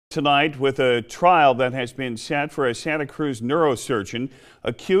Tonight, with a trial that has been set for a Santa Cruz neurosurgeon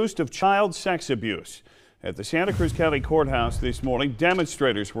accused of child sex abuse. At the Santa Cruz County Courthouse this morning,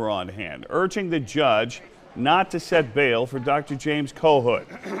 demonstrators were on hand, urging the judge not to set bail for Dr. James Kohut.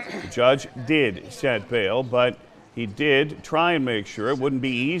 The judge did set bail, but he did try and make sure it wouldn't be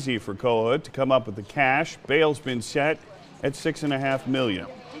easy for Kohut to come up with the cash. Bail's been set at $6.5 million.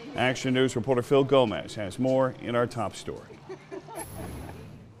 Action News reporter Phil Gomez has more in our top story.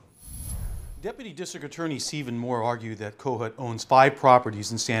 Deputy District Attorney Stephen Moore argued that Kohut owns 5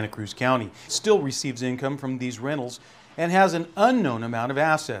 properties in Santa Cruz County, still receives income from these rentals, and has an unknown amount of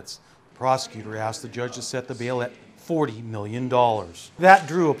assets. The prosecutor asked the judge to set the bail at $40 million. That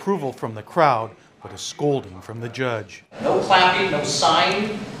drew approval from the crowd, but a scolding from the judge. No clapping, no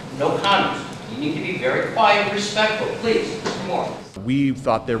sign, no comments. You need to be very quiet and respectful. Please, Mr. Moore. We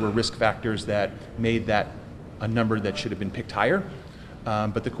thought there were risk factors that made that a number that should have been picked higher.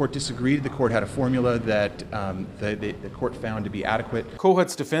 But the court disagreed. The court had a formula that the court found to be adequate.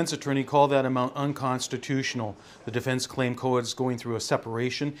 Kohut's defense attorney called that amount unconstitutional. The defense claimed Kohut is going through a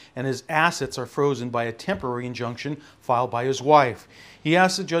separation and his assets are frozen by a temporary injunction filed by his wife. He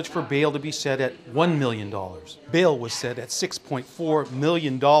asked the judge for bail to be set at $1 million. Bail was set at $6.4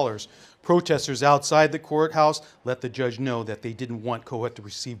 million. Protesters outside the courthouse let the judge know that they didn't want Kohut to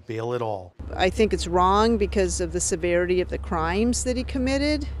receive bail at all. I think it's wrong because of the severity of the crimes that he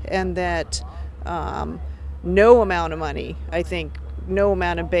committed, and that no amount of money, no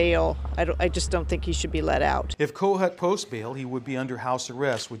amount of bail, I just don't think he should be let out. If Kohut posts bail, he would be under house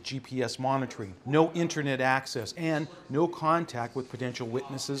arrest with GPS monitoring, no internet access, and no contact with potential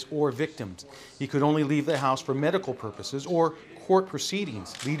witnesses or victims. He could only leave the house for medical purposes or court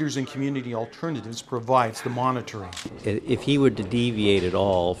proceedings. Leaders in Community Alternatives provides the monitoring. If he were to deviate at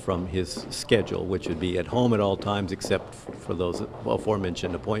all from his schedule, which would be at home at all times except for those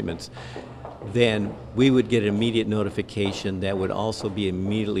aforementioned appointments, then we would get an immediate notification that would also be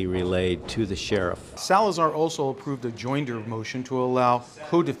immediately relayed to the sheriff. Salazar also approved a joinder motion to allow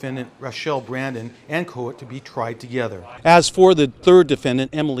co-defendant Rochelle Brandon and Kohut to be tried together. As for the third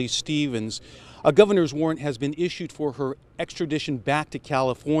defendant, Emily Stevens, a governor's warrant has been issued for her extradition back to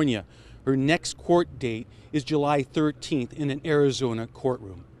California. Her next court date is July 13th in an Arizona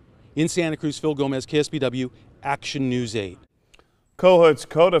courtroom. In Santa Cruz, Phil Gomez, KSBW, Action News 8. Kohut's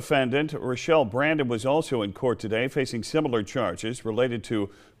co-defendant, Rochelle Brandon, was also in court today facing similar charges related to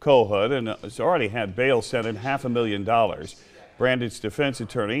Kohut and has already had bail set at $500,000. Brandon's defense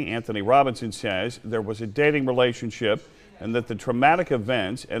attorney, Anthony Robinson, says there was a dating relationship and that the traumatic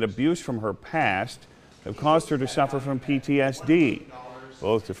events and abuse from her past have caused her to suffer from PTSD.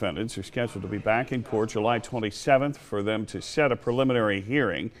 Both defendants are scheduled to be back in court July 27th for them to set a preliminary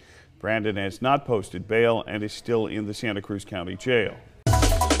hearing. Brandon has not posted bail and is still in the Santa Cruz County Jail.